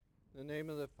In the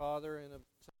name of the Father, and of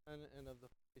the Son, and of the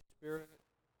Holy Spirit.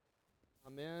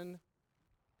 Amen.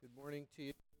 Good morning to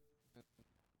you.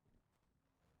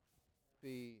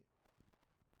 Happy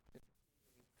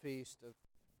feast of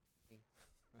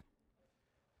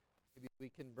maybe we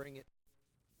can bring it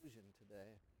to conclusion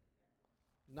today.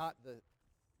 Not the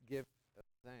gift of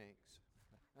thanks.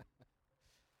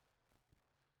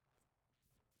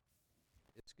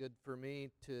 It's good for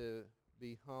me to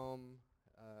be home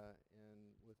and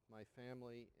with my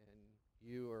family, and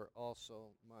you are also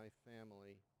my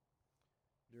family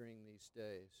during these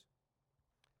days.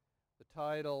 The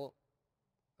title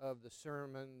of the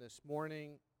sermon this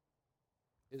morning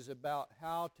is about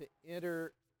how to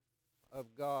enter of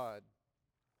God.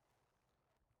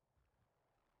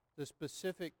 The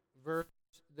specific verse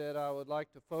that I would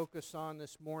like to focus on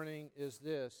this morning is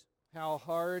this: how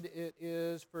hard it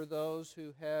is for those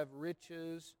who have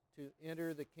riches to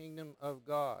enter the kingdom of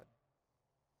God.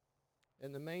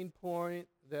 And the main point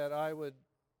that I would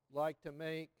like to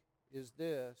make is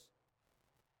this: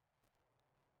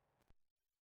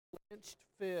 clenched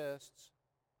fists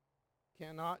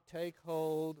cannot take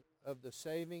hold of the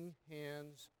saving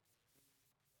hands.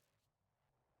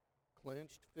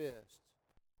 Clenched fists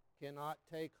cannot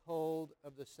take hold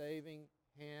of the saving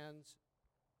hands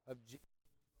of Jesus.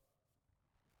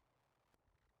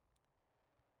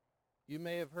 You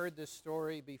may have heard this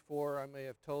story before. I may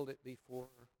have told it before.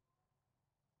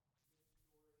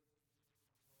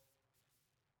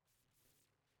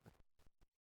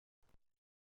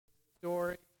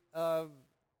 Story of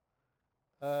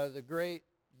the great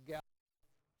galley,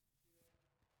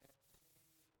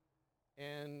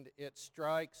 and it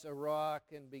strikes a rock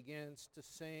and begins to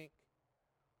sink,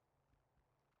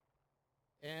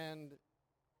 and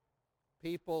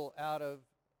people, out of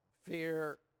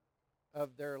fear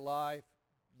of their life,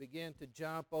 begin to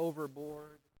jump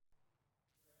overboard.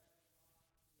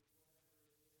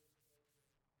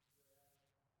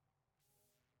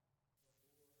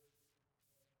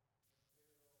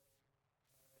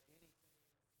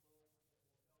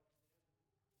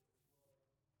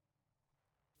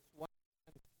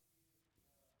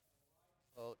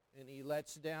 And he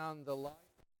lets down the light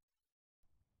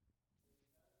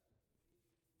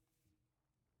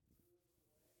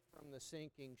from the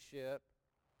sinking ship,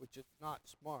 which is not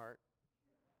smart.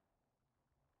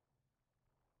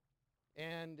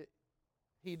 And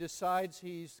he decides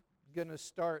he's going to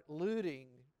start looting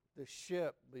the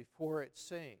ship before it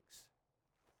sinks.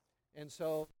 And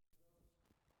so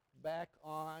back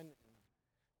on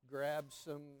and grabs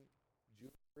some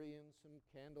jewelry and some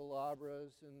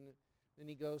candelabras, and then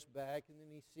he goes back, and then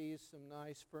he sees some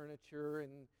nice furniture,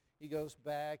 and he goes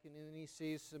back, and then he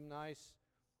sees some nice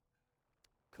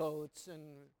coats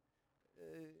and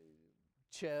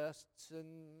chests,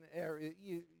 and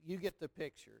you get the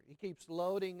picture. He keeps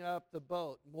loading up the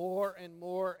boat more and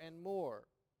more and more.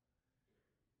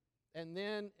 And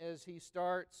then as he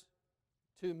starts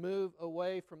to move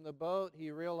away from the boat,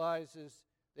 he realizes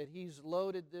that he's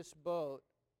loaded this boat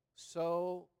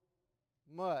so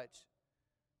much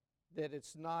that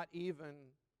it's not even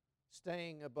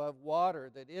staying above water,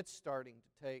 that it's starting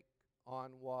to take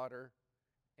on water.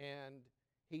 And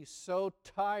he's so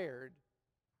tired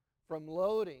from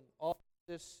loading all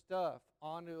this stuff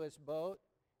onto his boat,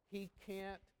 he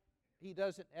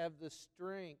doesn't have the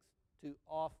strength to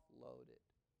offload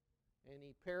it, and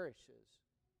he perishes.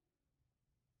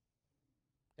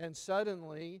 And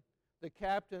suddenly, the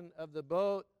captain of the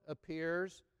boat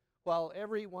appears, while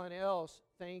everyone else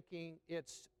thinking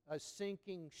it's a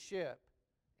sinking ship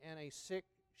and a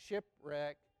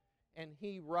shipwreck, and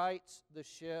he rights the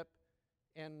ship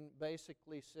and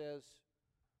basically says,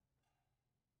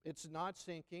 it's not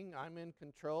sinking, I'm in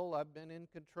control, I've been in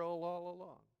control all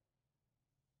along.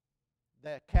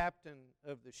 The captain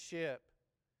of the ship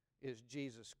is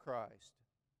Jesus Christ.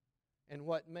 And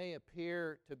what may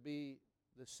appear to be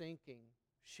the sinking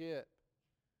ship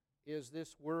is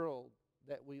this world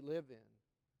that we live in.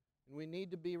 And we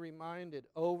need to be reminded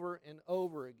over and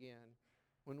over again,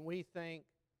 when we think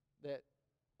that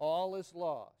all is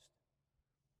lost,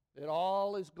 that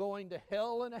all is going to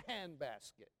hell in a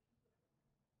handbasket,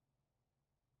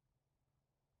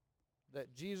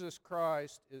 that Jesus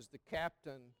Christ is the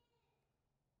captain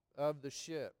of the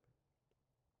ship.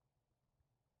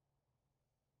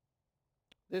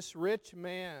 This rich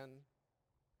man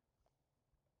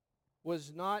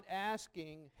was not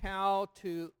asking how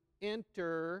to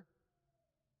enter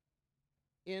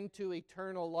into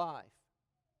eternal life.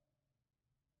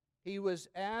 He was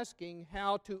asking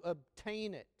how to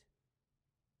obtain it,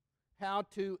 how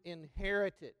to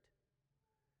inherit it,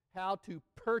 how to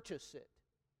purchase it.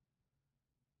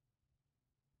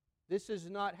 This is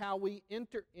not how we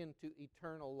enter into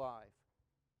eternal life.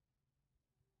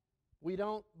 We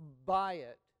don't buy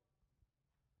it.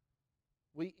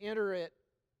 We enter it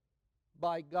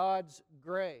by God's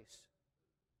grace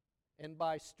and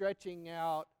by stretching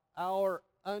out our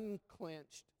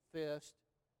unclenched fist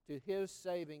to His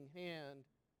saving hand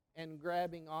and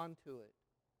grabbing onto it.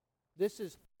 This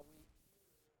is how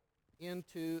we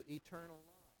enter into eternal life.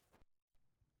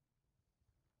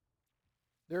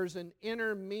 There's an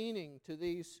inner meaning to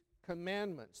these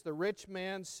commandments. The rich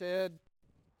man said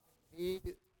he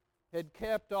had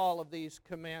kept all of these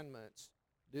commandments.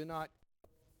 Do not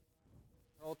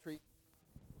adultery,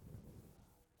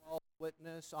 false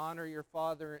witness, honor your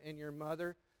father and your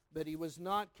mother, but he was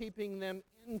not keeping them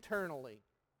internally.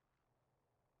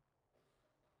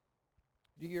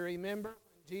 Do you remember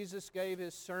when Jesus gave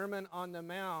His Sermon on the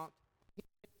Mount? He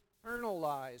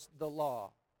internalized the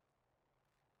law.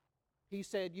 He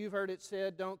said, you've heard it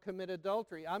said, don't commit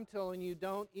adultery. I'm telling you,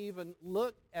 don't even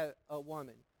look at a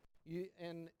woman. You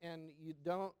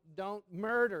don't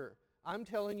murder. I'm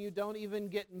telling you, don't even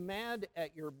get mad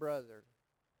at your brother.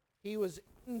 He was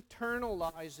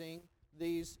internalizing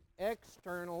these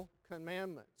external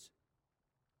commandments.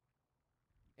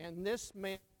 And this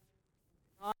man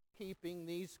was not keeping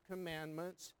these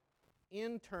commandments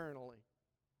internally.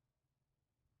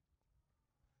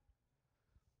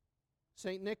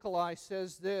 St. Nikolai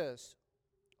says this,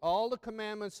 all the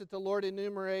commandments that the Lord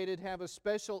enumerated have a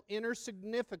special inner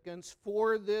significance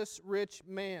for this rich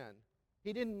man.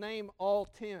 He didn't name all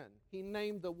 10. He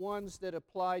named the ones that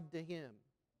applied to him,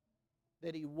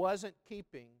 that he wasn't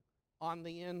keeping on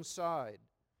the inside.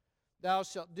 Thou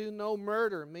shalt do no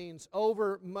murder means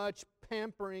over much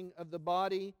pampering of the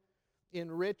body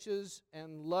in riches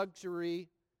and luxury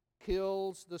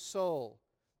kills the soul.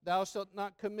 Thou shalt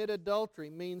not commit adultery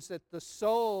means that the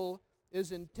soul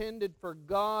is intended for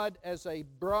God as a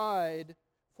bride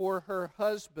for her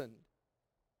husband.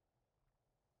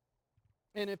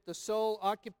 And if the soul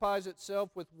occupies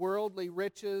itself with worldly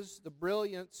riches, the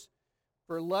brilliance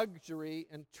for luxury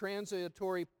and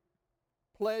transitory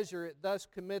pleasure, it thus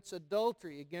commits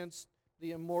adultery against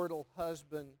the immortal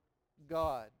husband,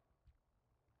 God.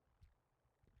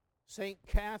 St.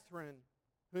 Catherine,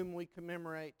 whom we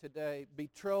commemorate today,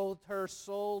 betrothed her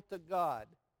soul to God.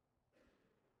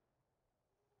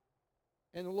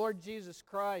 And the Lord Jesus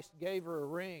Christ gave her a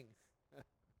ring.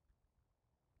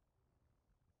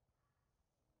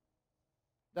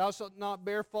 Thou shalt not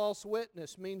bear false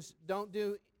witness means don't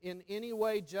do in any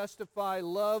way justify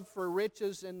love for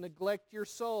riches and neglect your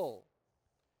soul.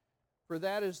 For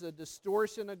that is the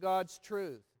distortion of God's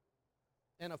truth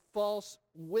and a false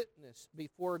witness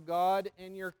before God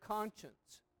and your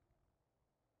conscience.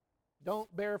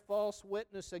 Don't bear false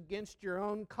witness against your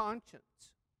own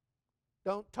conscience.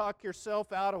 Don't talk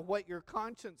yourself out of what your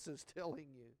conscience is telling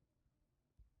you.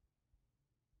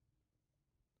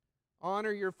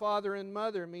 Honor your father and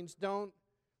mother means do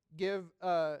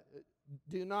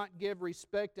not give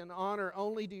respect and honor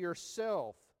only to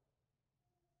yourself,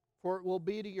 for it will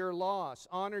be to your loss.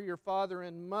 Honor your father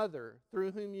and mother,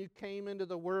 through whom you came into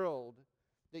the world,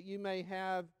 that you may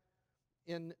have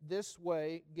in this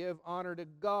way give honor to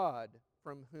God,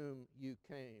 from whom you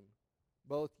came,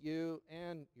 both you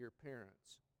and your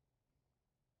parents.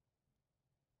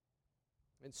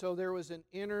 And so there was an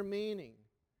inner meaning.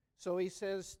 So he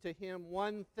says to him,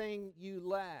 one thing you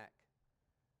lack.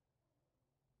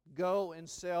 Go and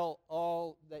sell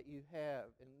all that you have.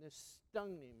 And this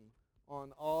stung him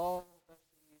on all of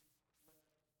these.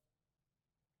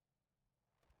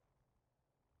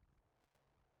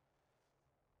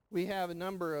 We have a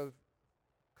number of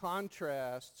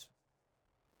contrasts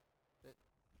that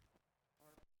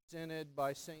are presented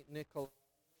by St. Nicholas.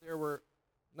 There were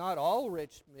not all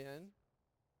rich men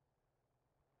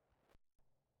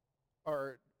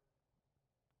are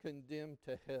condemned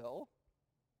to hell.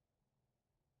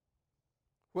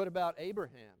 What about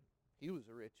Abraham? He was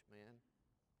a rich man.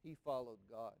 He followed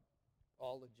God.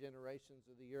 All the generations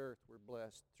of the earth were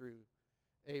blessed through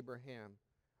Abraham.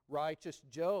 Righteous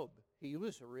Job, he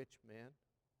was a rich man.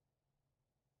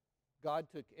 God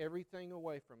took everything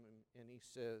away from him, and he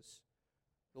says,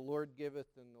 the Lord giveth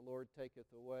and the Lord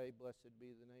taketh away. Blessed be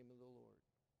the name of the Lord.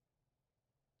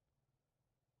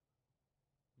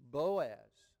 Boaz,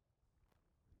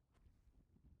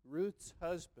 Ruth's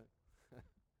husband,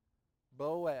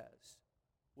 Boaz,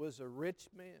 was a rich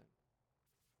man,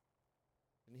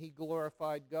 and he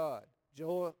glorified God.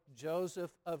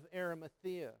 Joseph of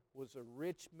Arimathea was a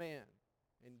rich man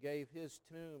and gave his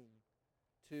tomb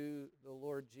to the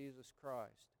Lord Jesus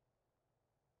Christ,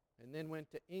 and then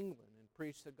went to England and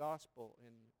preached the gospel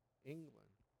in England.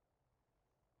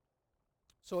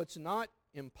 So it's not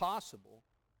impossible.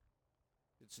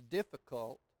 It's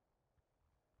difficult.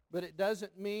 But it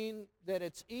doesn't mean that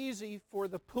it's easy for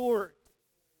the poor in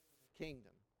the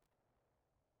kingdom.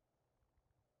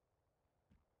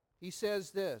 He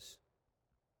says this: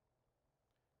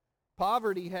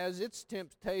 poverty has its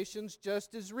temptations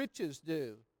just as riches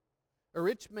do. A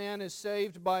rich man is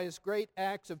saved by his great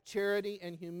acts of charity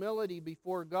and humility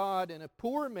before God, and a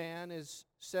poor man is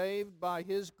saved by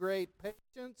his great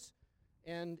patience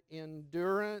and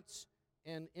endurance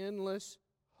and endless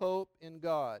hope in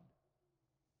God.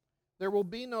 There will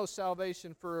be no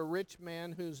salvation for a rich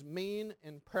man who's mean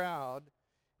and proud,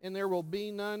 and there will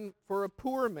be none for a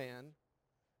poor man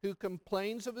who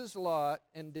complains of his lot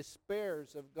and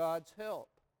despairs of God's help.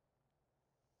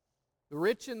 The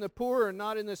rich and the poor are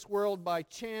not in this world by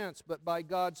chance, but by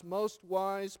God's most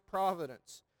wise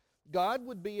providence. God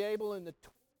would be able in the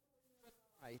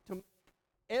eye to make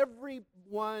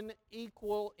everyone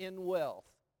equal in wealth.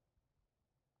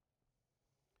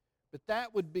 But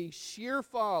that would be sheer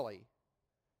folly.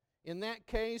 In that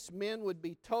case, men would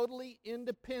be totally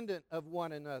independent of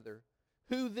one another.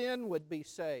 Who then would be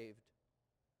saved?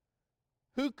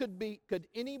 Could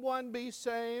anyone be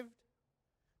saved?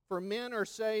 For men are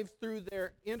saved through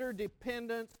their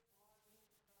interdependence.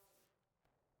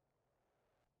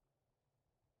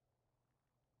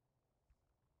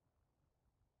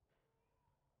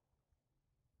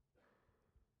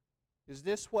 Is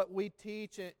this what we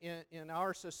teach in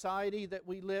our society that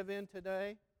we live in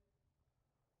today?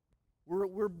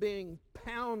 We're being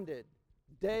pounded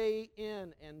day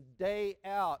in and day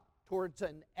out towards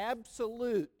an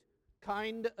absolute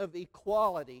kind of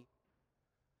equality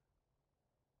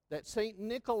that St.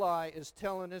 Nikolai is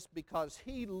telling us, because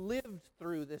he lived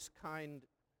through this kind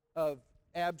of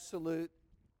absolute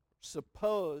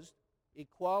supposed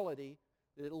equality,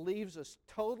 that it leaves us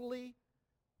totally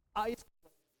isolated.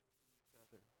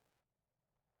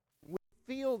 We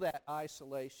feel that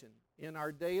isolation in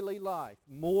our daily life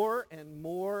more and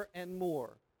more and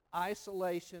more.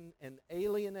 Isolation and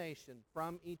alienation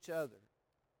from each other.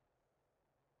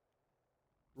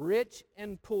 Rich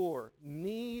and poor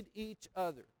need each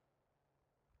other.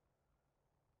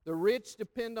 The rich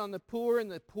depend on the poor, and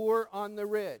the poor on the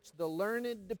rich. The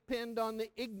learned depend on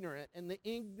the ignorant, and the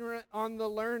ignorant on the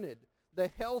learned. The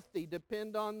healthy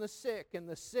depend on the sick, and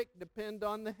the sick depend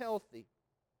on the healthy.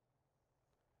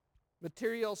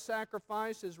 Material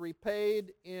sacrifice is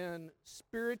repaid in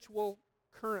spiritual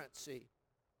currency.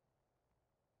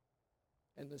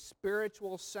 And the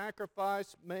spiritual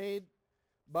sacrifice made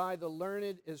by the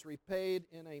learned is repaid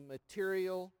in a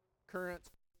material currency.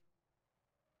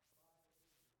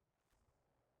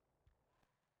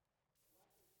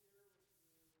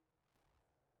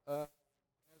 As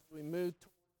we move to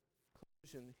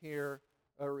conclusion here,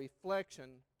 a reflection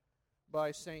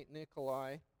by St.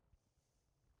 Nikolai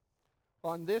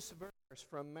on this verse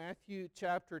from Matthew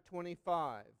chapter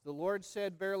 25. The Lord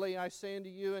said, "Verily I say unto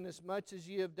you, inasmuch as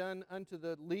ye have done unto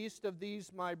the least of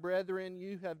these my brethren,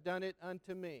 you have done it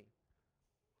unto me."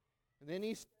 And then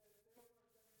he said,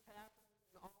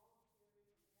 in all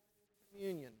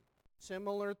communion,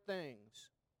 similar things.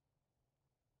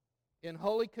 In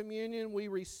Holy Communion, we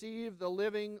receive the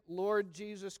living Lord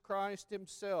Jesus Christ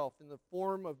Himself in the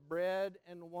form of bread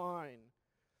and wine.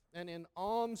 And in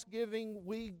almsgiving,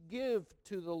 we give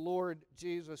to the Lord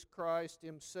Jesus Christ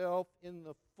Himself in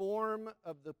the form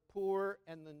of the poor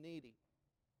and the needy.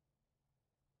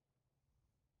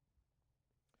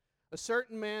 A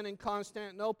certain man in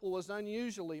Constantinople was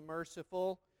unusually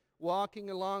merciful.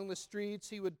 Walking along the streets,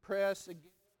 he would press against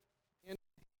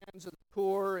the hands of the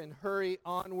poor and hurry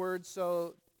onward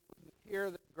so they would hear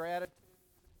that gratitude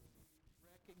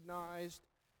was recognized.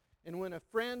 And when a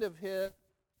friend of his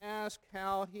asked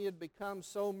how he had become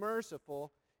so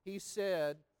merciful, he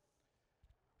said,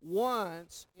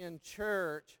 "Once in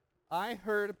church, I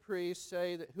heard a priest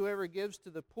say that whoever gives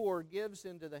to the poor gives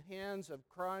into the hands of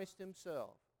Christ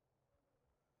Himself.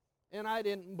 And I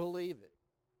didn't believe it,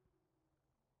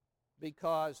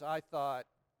 because I thought,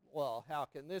 well, how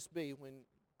can this be when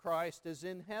Christ is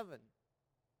in heaven?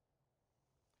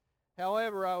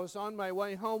 However, I was on my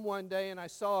way home one day and I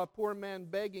saw a poor man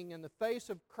begging, and the face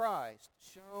of Christ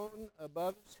shone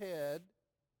above his head.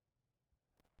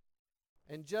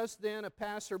 And just then a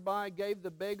passerby gave the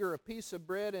beggar a piece of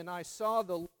bread, and I saw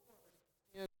the Lord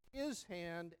in His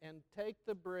hand and take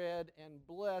the bread and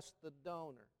bless the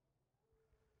donor.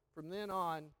 From then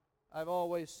on, I've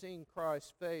always seen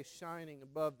Christ's face shining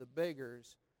above the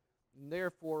beggars, and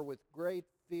therefore with great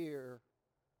fear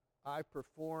I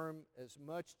perform as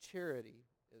much charity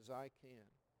as I can."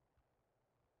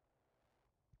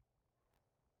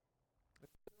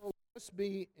 us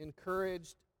be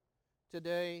encouraged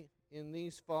today in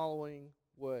these following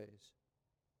ways.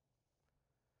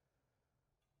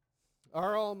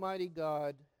 Our Almighty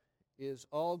God is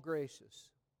all gracious.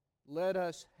 Let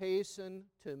us hasten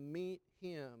to meet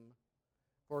Him,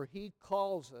 for He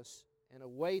calls us and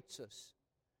awaits us.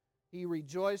 He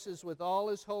rejoices with all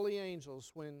His holy angels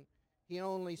when He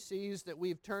only sees that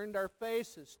we've turned our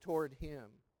faces toward Him.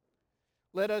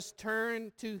 Let us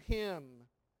turn to Him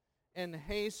and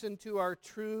hasten to our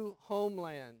true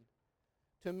homeland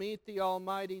to meet the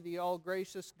Almighty, the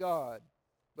all-gracious God.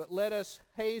 But let us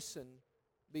hasten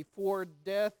before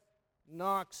death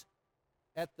knocks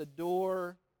at the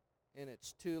door and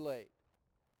it's too late.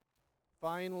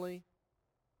 Finally,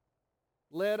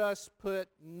 let us put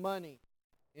money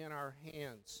in our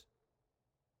hands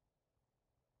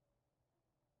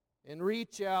and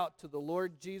reach out to the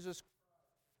Lord Jesus Christ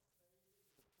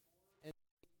and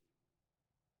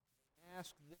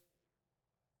ask them to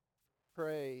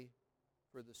pray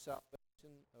for the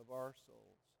salvation of our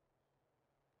souls.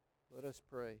 Let us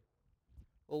pray.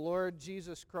 O Lord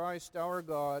Jesus Christ, our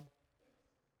God,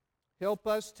 help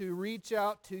us to reach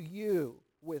out to You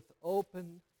with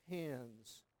open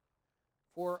hands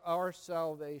for our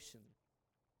salvation,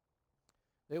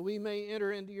 that we may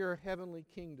enter into Your heavenly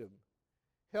kingdom.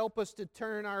 Help us to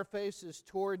turn our faces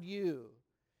toward You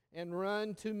and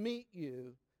run to meet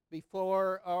You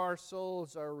before our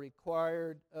souls are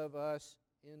required of us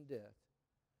in death.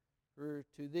 For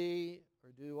to Thee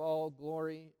are due all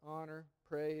glory, honor,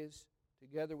 praise,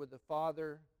 together with the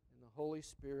Father and the Holy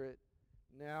Spirit,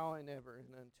 now and ever and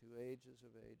unto ages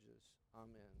of ages.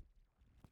 Amen.